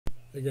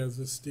Hey guys,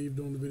 this is Steve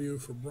doing the video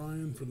for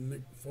Brian for the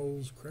Nick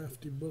Foles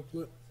Crafty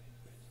booklet.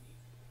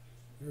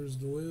 Here's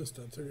the list.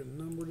 I took it and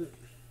numbered it.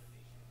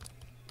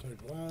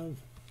 Type live.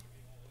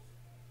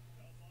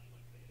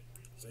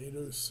 It's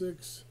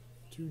 806.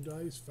 2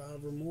 dice,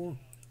 5 or more.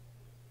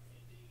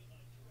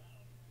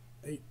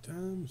 8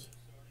 times.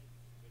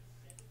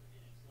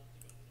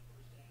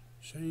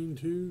 Shane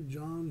 2,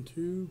 John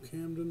 2,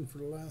 Camden for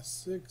the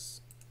last 6.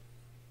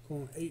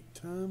 Going 8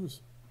 times.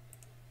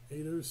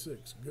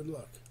 806. Good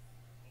luck.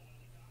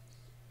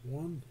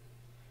 1,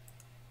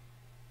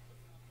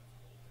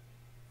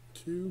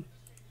 2,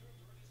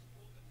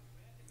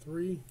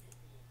 3,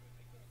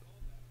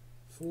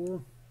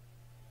 4,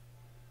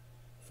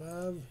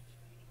 5,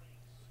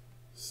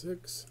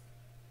 6,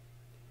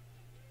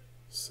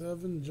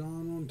 7.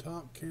 John on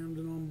top,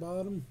 Camden on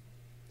bottom.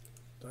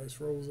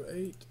 Dice rolls of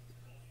 8.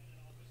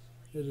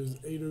 It is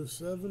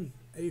 807,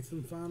 8th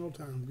and final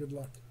time. Good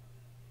luck.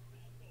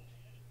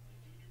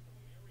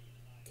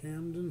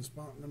 Camden,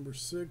 spot number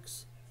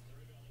 6.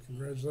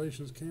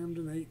 Congratulations,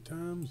 Camden. 8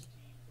 times.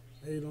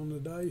 8 on the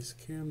dice.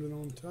 Camden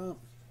on top.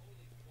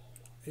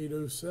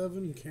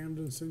 807.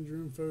 Camden, send your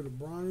info to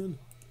Brian.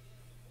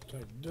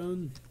 Type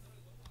done.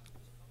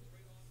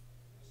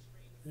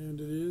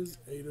 And it is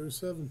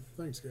 807.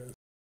 Thanks, guys.